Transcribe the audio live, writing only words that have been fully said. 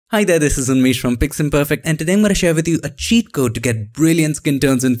Hi there, this is Unmesh from PiXimperfect, and today I'm going to share with you a cheat code to get brilliant skin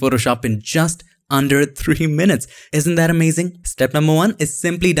tones in Photoshop in just under 3 minutes. Isn't that amazing? Step number 1 is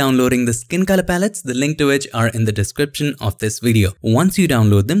simply downloading the skin color palettes, the link to which are in the description of this video. Once you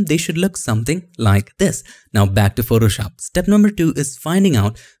download them, they should look something like this. Now back to Photoshop. Step number 2 is finding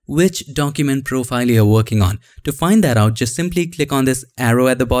out which document profile you're working on. To find that out, just simply click on this arrow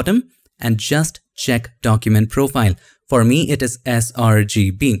at the bottom and just check document profile. For me, it is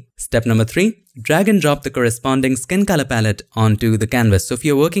sRGB. Step number 3, drag and drop the corresponding skin color palette onto the canvas. So if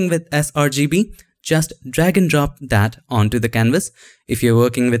you're working with sRGB, just drag and drop that onto the canvas. If you're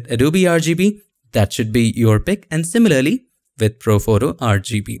working with Adobe RGB, that should be your pick, and similarly with ProPhoto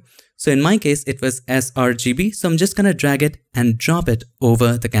RGB. So in my case, it was sRGB, so I'm just gonna drag it and drop it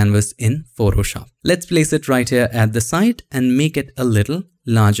over the canvas in Photoshop. Let's place it right here at the side and make it a little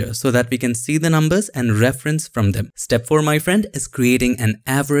larger so that we can see the numbers and reference from them. Step 4, my friend, is creating an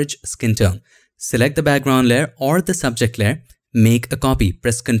average skin tone. Select the background layer or the subject layer, make a copy,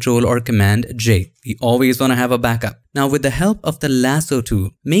 press Ctrl or Command J. We always want to have a backup. Now with the help of the lasso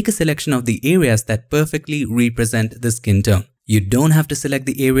tool, make a selection of the areas that perfectly represent the skin tone. You don't have to select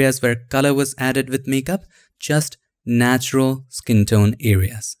the areas where color was added with makeup, just natural skin tone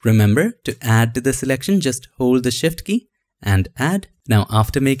areas. Remember, to add to the selection, just hold the Shift key and add. Now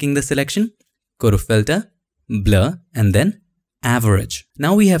after making the selection, go to Filter, Blur, and then Average.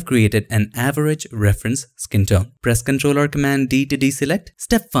 Now we have created an average reference skin tone. Press Ctrl or Command D to deselect.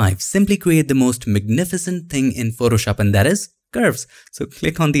 Step 5, simply create the most magnificent thing in Photoshop, and that is curves. So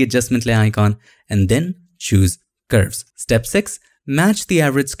click on the adjustment layer icon and then choose curves. Step 6, match the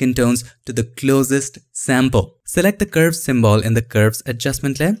average skin tones to the closest sample. Select the curve symbol in the curves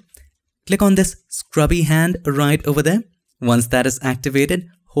adjustment layer. Click on this scrubby hand right over there. Once that is activated,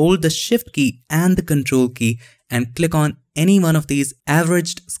 hold the Shift key and the Control key and click on any one of these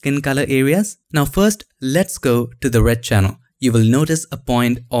averaged skin color areas. Now first, let's go to the red channel. You will notice a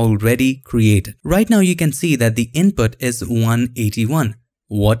point already created. Right now you can see that the input is 181.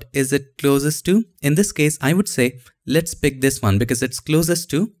 What is it closest to? In this case, I would say, let's pick this one because it's closest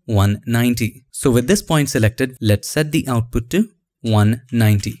to 190. So with this point selected, let's set the output to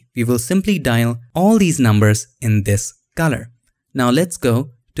 190. We will simply dial all these numbers in this color. Now let's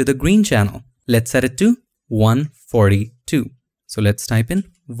go to the green channel. Let's set it to 142. So let's type in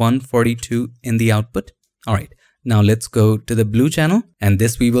 142 in the output. All right. Now let's go to the blue channel, and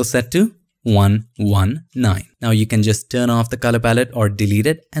this we will set to 119. Now you can just turn off the color palette or delete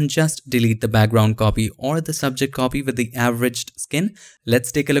it and just delete the background copy or the subject copy with the averaged skin.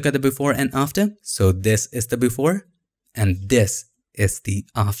 Let's take a look at the before and after. So this is the before and this is the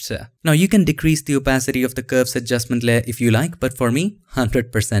after. Now you can decrease the opacity of the curves adjustment layer if you like, but for me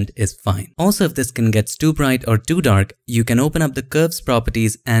 100% is fine. Also, if the skin gets too bright or too dark, you can open up the curves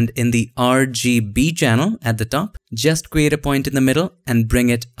properties and in the RGB channel at the top, just create a point in the middle and bring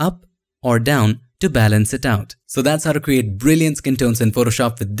it up or down to balance it out. So that's how to create brilliant skin tones in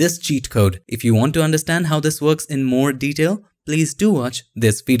Photoshop with this cheat code. If you want to understand how this works in more detail, please do watch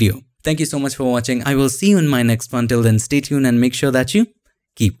this video. Thank you so much for watching. I will see you in my next one. Till then, stay tuned and make sure that you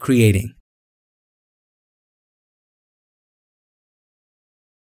keep creating.